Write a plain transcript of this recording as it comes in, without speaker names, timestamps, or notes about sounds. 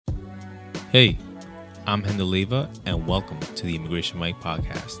Hey, I'm Hendeliva, and welcome to the Immigration Mike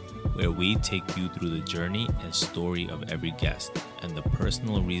podcast, where we take you through the journey and story of every guest and the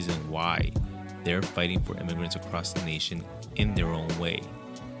personal reason why they're fighting for immigrants across the nation in their own way.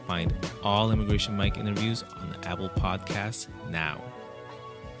 Find all Immigration Mike interviews on the Apple Podcasts now.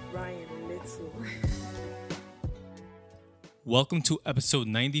 Ryan Little. Welcome to episode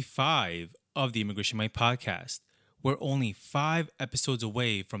 95 of the Immigration Mike podcast. We're only 5 episodes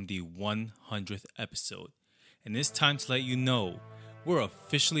away from the 100th episode. And it's time to let you know we're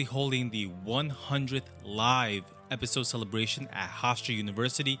officially holding the 100th live episode celebration at Hofstra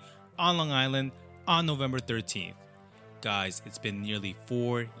University on Long Island on November 13th. Guys, it's been nearly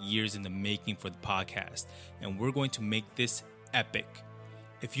 4 years in the making for the podcast, and we're going to make this epic.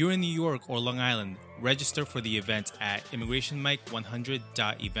 If you're in New York or Long Island, register for the event at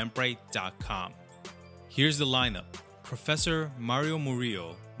immigrationmike100.eventbrite.com. Here's the lineup. Professor Mario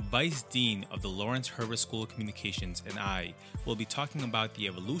Murillo, Vice Dean of the Lawrence Herbert School of Communications, and I will be talking about the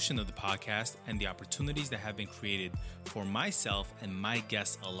evolution of the podcast and the opportunities that have been created for myself and my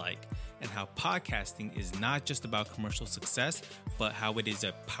guests alike, and how podcasting is not just about commercial success, but how it is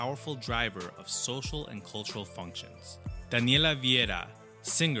a powerful driver of social and cultural functions. Daniela Vieira,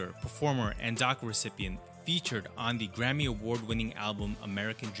 singer, performer, and DACA recipient, featured on the Grammy Award-winning album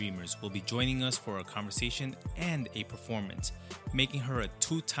American Dreamers, will be joining us for a conversation and a performance, making her a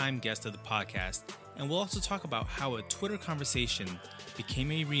 2-time guest of the podcast. And we'll also talk about how a Twitter conversation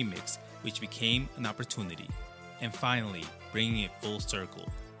became a remix, which became an opportunity. And finally, bringing it full circle.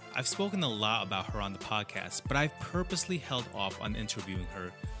 I've spoken a lot about her on the podcast, but I've purposely held off on interviewing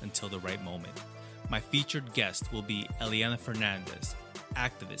her until the right moment. My featured guest will be Eliana Fernandez,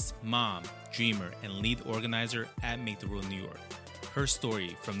 activist, mom, dreamer, and lead organizer at Make the Rule New York. Her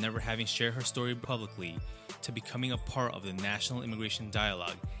story, from never having shared her story publicly to becoming a part of the National Immigration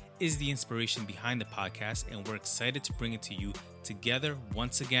Dialogue, is the inspiration behind the podcast, and we're excited to bring it to you together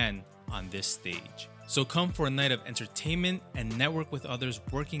once again on this stage. So come for a night of entertainment and network with others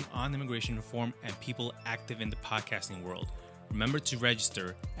working on immigration reform and people active in the podcasting world. Remember to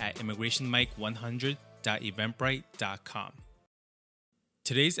register at immigrationmike100.eventbrite.com.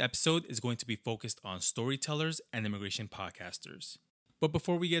 Today's episode is going to be focused on storytellers and immigration podcasters. But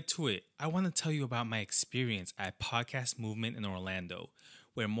before we get to it, I want to tell you about my experience at Podcast Movement in Orlando,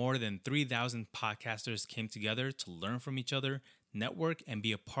 where more than 3,000 podcasters came together to learn from each other, network, and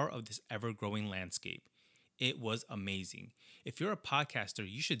be a part of this ever-growing landscape. It was amazing. If you're a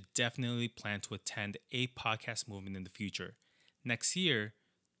podcaster, you should definitely plan to attend a Podcast Movement in the future. Next year,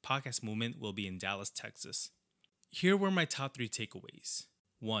 Podcast Movement will be in Dallas, Texas. Here were my top 3 takeaways.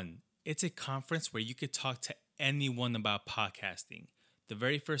 1. It's a conference where you could talk to anyone about podcasting. The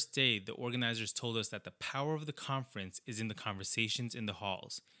very first day, the organizers told us that the power of the conference is in the conversations in the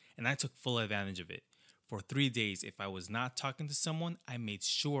halls, and I took full advantage of it. For 3 days, if I was not talking to someone, I made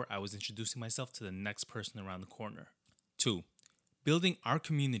sure I was introducing myself to the next person around the corner. 2. Building our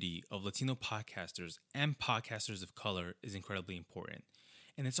community of Latino podcasters and podcasters of color is incredibly important.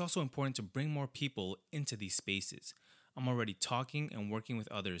 And it's also important to bring more people into these spaces. I'm already talking and working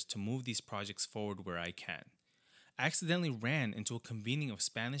with others to move these projects forward where I can. I accidentally ran into a convening of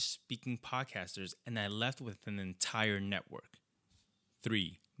Spanish-speaking podcasters, and I left with an entire network.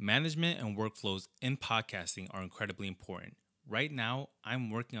 3. Management and workflows in podcasting are incredibly important. Right now, I'm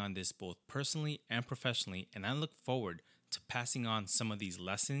working on this both personally and professionally, and I look forward to passing on some of these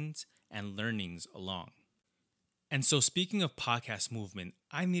lessons and learnings along. And so speaking of Podcast Movement,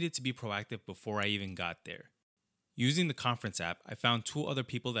 I needed to be proactive before I even got there. Using the conference app, I found 2 other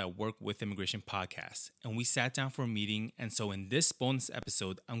people that work with immigration podcasts, and we sat down for a meeting, and so in this bonus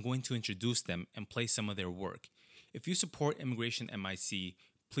episode, I'm going to introduce them and play some of their work. If you support Immigration MIC,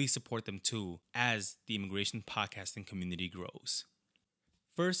 please support them too as the immigration podcasting community grows.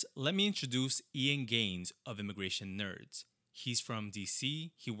 First, let me introduce Ian Gaines of Immigration Nerds. He's from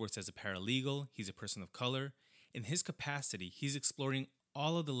DC, he works as a paralegal, he's a person of color. In his capacity, he's exploring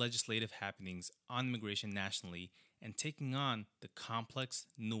all of the legislative happenings on immigration nationally and taking on the complex,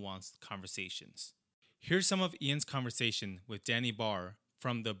 nuanced conversations. Here's some of Ian's conversation with Danny Barr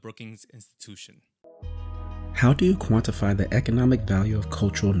from the Brookings Institution. How do you quantify the economic value of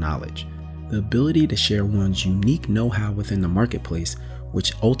cultural knowledge? The ability to share one's unique know-how within the marketplace,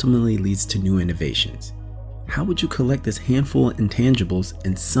 which ultimately leads to new innovations. How would you collect this handful of intangibles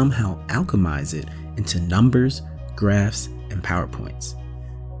and somehow alchemize it into numbers, graphs, and PowerPoints?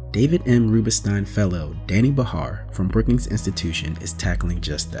 David M. Rubenstein Fellow Danny Bahar from Brookings Institution is tackling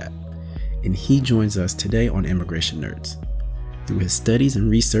just that, and he joins us today on Immigration Nerds. Through his studies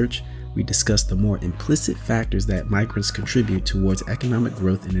and research, we discuss the more implicit factors that migrants contribute towards economic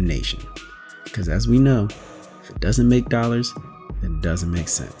growth in a nation. Because as we know, if it doesn't make dollars, then it doesn't make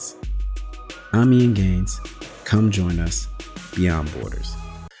sense. I'm Ian Gaines. Come join us beyond borders.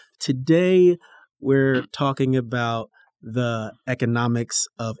 Today, we're talking about the economics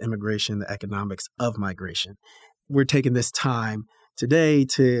of immigration, the economics of migration. We're taking this time today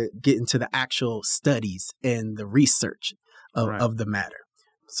to get into the actual studies and the research of the matter.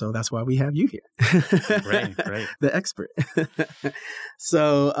 So that's why we have you here. Great. The expert.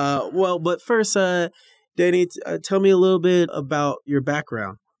 So, but first, Danny, tell me a little bit about your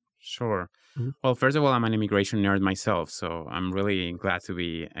background. Sure. Mm-hmm. Well, first of all, I'm an immigration nerd myself, so I'm really glad to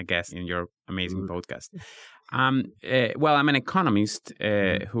be a guest in your amazing podcast. Well, I'm an economist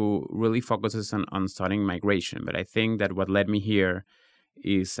who really focuses on studying migration, but I think that what led me here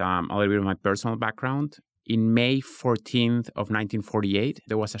is a little bit of my personal background. In May 14th of 1948,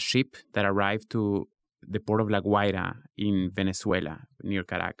 there was a ship that arrived to the port of La Guaira in Venezuela, near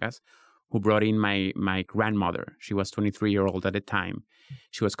Caracas, who brought in my grandmother. She was 23-year-old at the time.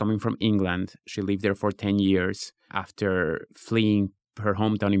 She was coming from England. She lived there for 10 years after fleeing her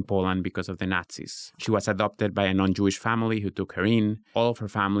hometown in Poland because of the Nazis. She was adopted by a non-Jewish family who took her in. All of her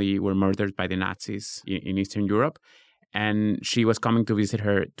family were murdered by the Nazis in Eastern Europe. And she was coming to visit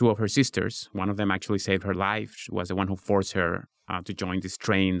two of her sisters. One of them actually saved her life. She was the one who forced her to join this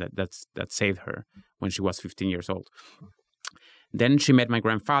train that saved her when she was 15 years old. Then she met my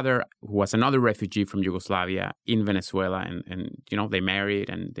grandfather, who was another refugee from Yugoslavia in Venezuela. And they married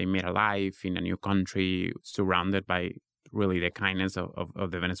and they made a life in a new country surrounded by really the kindness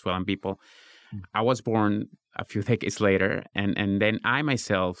of the Venezuelan people. I was born a few decades later. And then I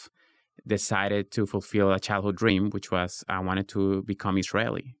myself decided to fulfill a childhood dream, which was I wanted to become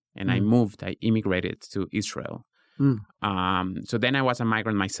Israeli. And I immigrated to Israel. So then I was a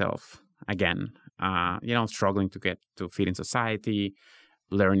migrant myself again. Struggling to fit in society,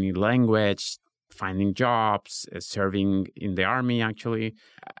 learning language, finding jobs, serving in the army, actually.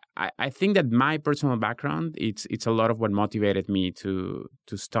 I think that my personal background, it's a lot of what motivated me to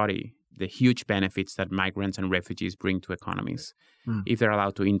study the huge benefits that migrants and refugees bring to economies if they're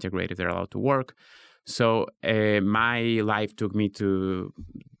allowed to integrate, if they're allowed to work. So my life took me to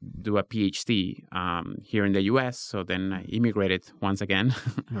do a PhD here in the U.S., so then I immigrated once again.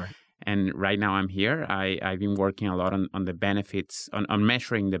 Right. And right now I'm here. I've been working a lot on the benefits, on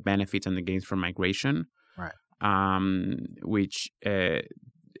measuring the benefits and the gains from migration, right? Which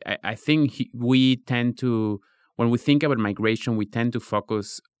I think we tend to, when we think about migration, we tend to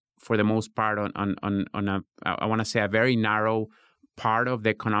focus for the most part on I want to say a very narrow part of the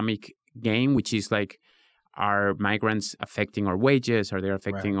economic game, which is like, are migrants affecting our wages? Are they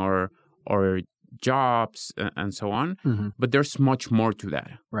affecting our jobs and so on? Mm-hmm. But there's much more to that.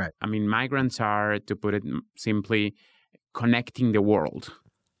 Right. I mean, migrants are, to put it simply, connecting the world.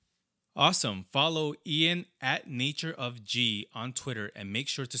 Awesome. Follow Ian at NatureOfG on Twitter and make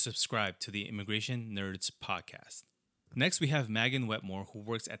sure to subscribe to the Immigration Nerds podcast. Next, we have Megan Wetmore, who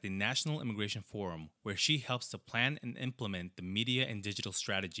works at the National Immigration Forum, where she helps to plan and implement the media and digital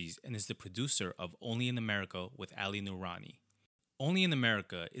strategies and is the producer of Only in America with Ali Noorani. Only in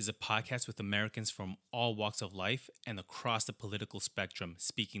America is a podcast with Americans from all walks of life and across the political spectrum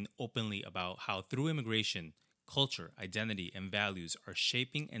speaking openly about how through immigration, culture, identity, and values are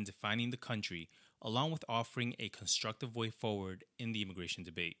shaping and defining the country, along with offering a constructive way forward in the immigration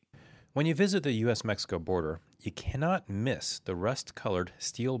debate. When you visit the U.S.-Mexico border, you cannot miss the rust-colored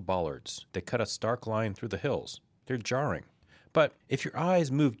steel bollards that cut a stark line through the hills. They're jarring. But if your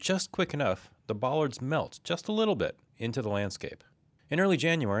eyes move just quick enough, the bollards melt just a little bit into the landscape. In early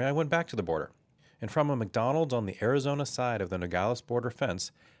January, I went back to the border, and from a McDonald's on the Arizona side of the Nogales border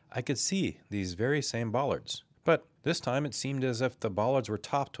fence, I could see these very same bollards. But this time it seemed as if the bollards were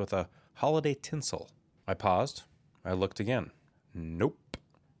topped with a holiday tinsel. I paused. I looked again. Nope.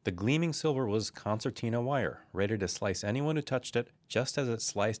 The gleaming silver was concertina wire, ready to slice anyone who touched it, just as it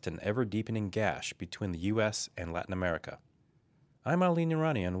sliced an ever-deepening gash between the U.S. and Latin America. I'm Ali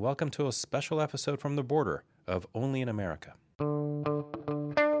Noorani, and welcome to a special episode from the border of Only in America.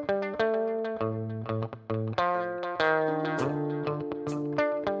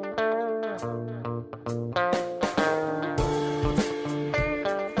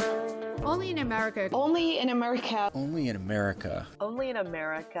 Only in America. Only in America. Only in America. Only in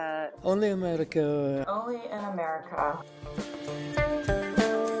America. Only America. Only in America.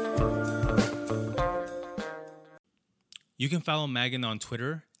 You can follow Megan on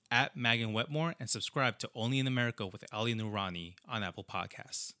Twitter at Megan Wetmore and subscribe to Only in America with Ali Noorani on Apple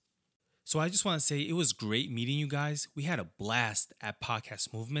Podcasts. So I just want to say it was great meeting you guys. We had a blast at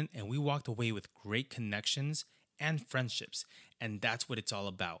Podcast Movement and we walked away with great connections and friendships. And that's what it's all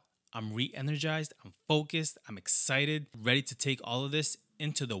about. I'm re-energized, I'm focused, I'm excited, ready to take all of this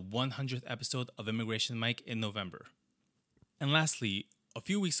into the 100th episode of Immigration Mike in November. And lastly, a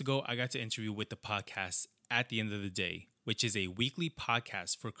few weeks ago, I got to interview with the podcast At the End of the Day, which is a weekly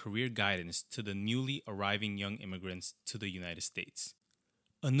podcast for career guidance to the newly arriving young immigrants to the United States.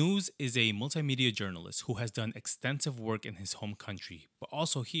 Anuj is a multimedia journalist who has done extensive work in his home country, but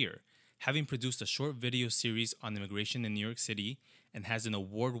also here, having produced a short video series on immigration in New York City and has an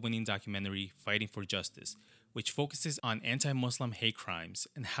award-winning documentary, Fighting for Justice, which focuses on anti-Muslim hate crimes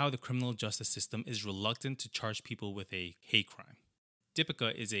and how the criminal justice system is reluctant to charge people with a hate crime.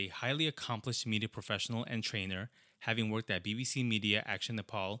 Deepika is a highly accomplished media professional and trainer, having worked at BBC Media Action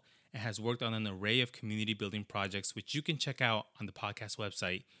Nepal and has worked on an array of community building projects, which you can check out on the podcast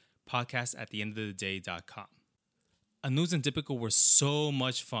website, podcastattheendoftheday.com. Anuj and Deepika were so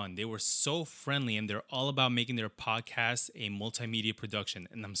much fun. They were so friendly, and they're all about making their podcast a multimedia production.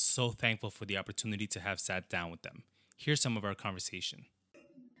 And I'm so thankful for the opportunity to have sat down with them. Here's some of our conversation.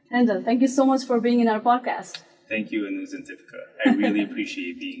 Handel, thank you so much for being in our podcast. Thank you, Anuj and Deepika. I really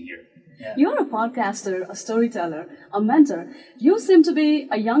appreciate being here. Yeah. You're a podcaster, a storyteller, a mentor. You seem to be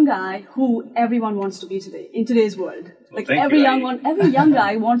a young guy who everyone wants to be today, in today's world. Well, every young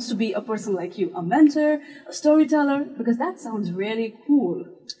guy wants to be a person like you, a mentor, a storyteller, because that sounds really cool.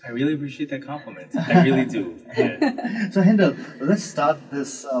 I really appreciate that compliment. I really do. Yeah. So, Handel, let's start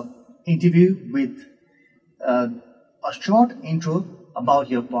this interview with a short intro about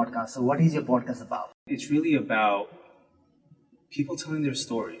your podcast. So, what is your podcast about? It's really about people telling their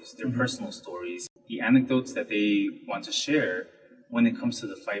stories, their personal stories, the anecdotes that they want to share when it comes to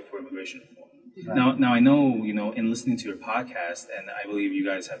the fight for immigration reform. Right. Now I know, in listening to your podcast, and I believe you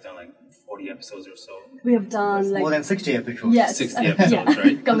guys have done like 40 episodes or so. We have done more than 60 episodes. Yes. 60 episodes,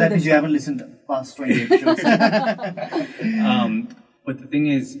 right? So that means you haven't listened to past 20 episodes. But the thing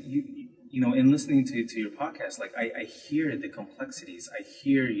is, in listening to your podcast, like I hear the complexities. I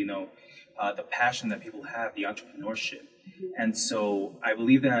hear, the passion that people have, the entrepreneurship. And so I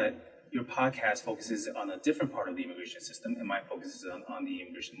believe that your podcast focuses on a different part of the immigration system, and mine focuses on the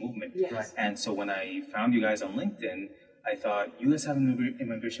immigration movement. Yes. Right. And so when I found you guys on LinkedIn, I thought, you guys have an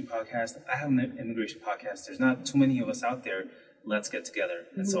immigration podcast. I have an immigration podcast. There's not too many of us out there. Let's get together.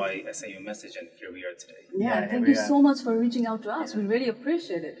 And so I sent you a message, and here we are today. Yeah, thank you so much for reaching out to us. We really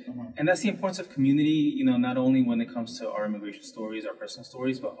appreciate it. And that's the importance of community, not only when it comes to our immigration stories, our personal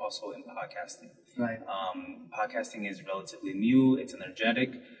stories, but also in podcasting. Right. Podcasting is relatively new. It's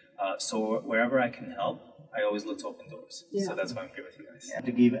energetic. So wherever I can help, I always look to open doors. Yeah. So that's why I'm here with you guys. Yeah.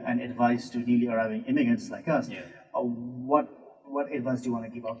 To give an advice to newly arriving immigrants like us, what advice do you want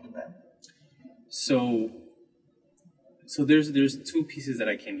to give out to them? So there's two pieces that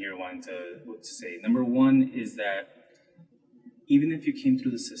I came here wanting to say. Number one is that even if you came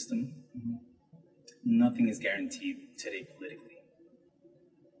through the system, nothing is guaranteed today politically.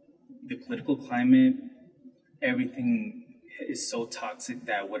 The political climate, everything is so toxic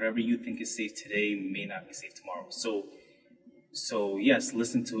that whatever you think is safe today may not be safe tomorrow. So yes,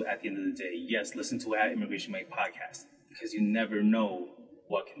 listen to At the End of the Day. Yes, listen to At Immigration Mike podcast, because you never know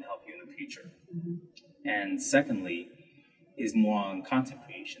what can help you in the future. And secondly, is more on content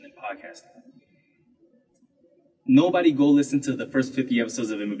creation and podcasting. Nobody go listen to the first 50 episodes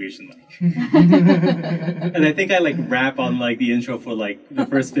of Immigration Mike. And I think I rap on the intro for the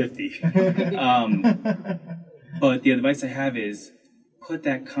first 50. But the advice I have is put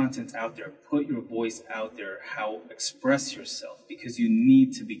that content out there, put your voice out there, express yourself, because you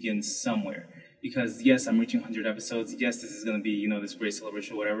need to begin somewhere. Because yes, I'm reaching 100 episodes. Yes, this is going to be, this great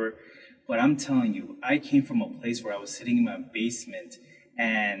celebration or whatever. But I'm telling you, I came from a place where I was sitting in my basement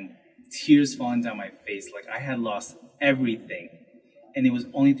and tears falling down my face. I had lost everything. And it was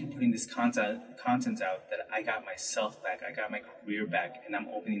only through putting this content out that I got myself back. I got my career back, and I'm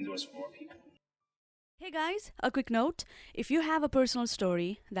opening doors for more people. Hey guys, a quick note. If you have a personal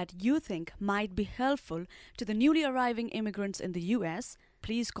story that you think might be helpful to the newly arriving immigrants in the US,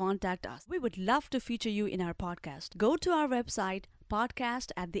 please contact us. We would love to feature you in our podcast. Go to our website,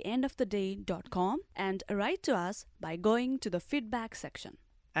 podcastattheendoftheday.com, and write to us by going to the feedback section.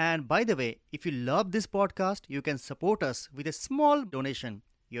 And by the way, if you love this podcast, you can support us with a small donation.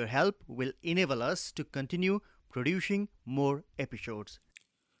 Your help will enable us to continue producing more episodes.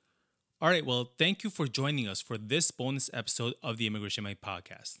 All right, well, thank you for joining us for this bonus episode of the Immigration Mike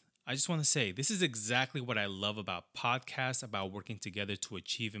podcast. I just want to say, this is exactly what I love about podcasts, about working together to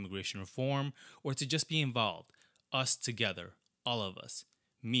achieve immigration reform, or to just be involved. Us together, all of us.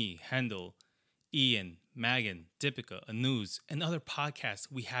 Me, Handel, Ian, Megan, Deepika, Anuj, and other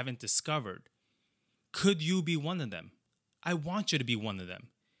podcasts we haven't discovered. Could you be one of them? I want you to be one of them.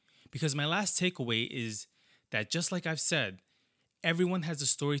 Because my last takeaway is that, just like I've said, everyone has a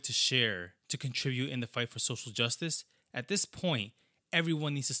story to share to contribute in the fight for social justice. At this point,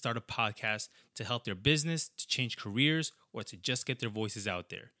 everyone needs to start a podcast to help their business, to change careers, or to just get their voices out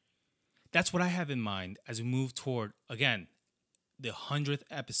there. That's what I have in mind as we move toward, again, the 100th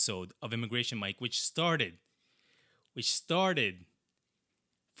episode of Immigration Mike, which started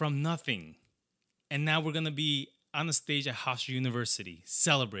from nothing. And now we're going to be on the stage at Hofstra University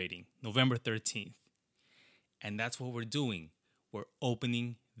celebrating November 13th. And that's what we're doing. We're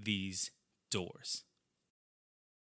opening these doors.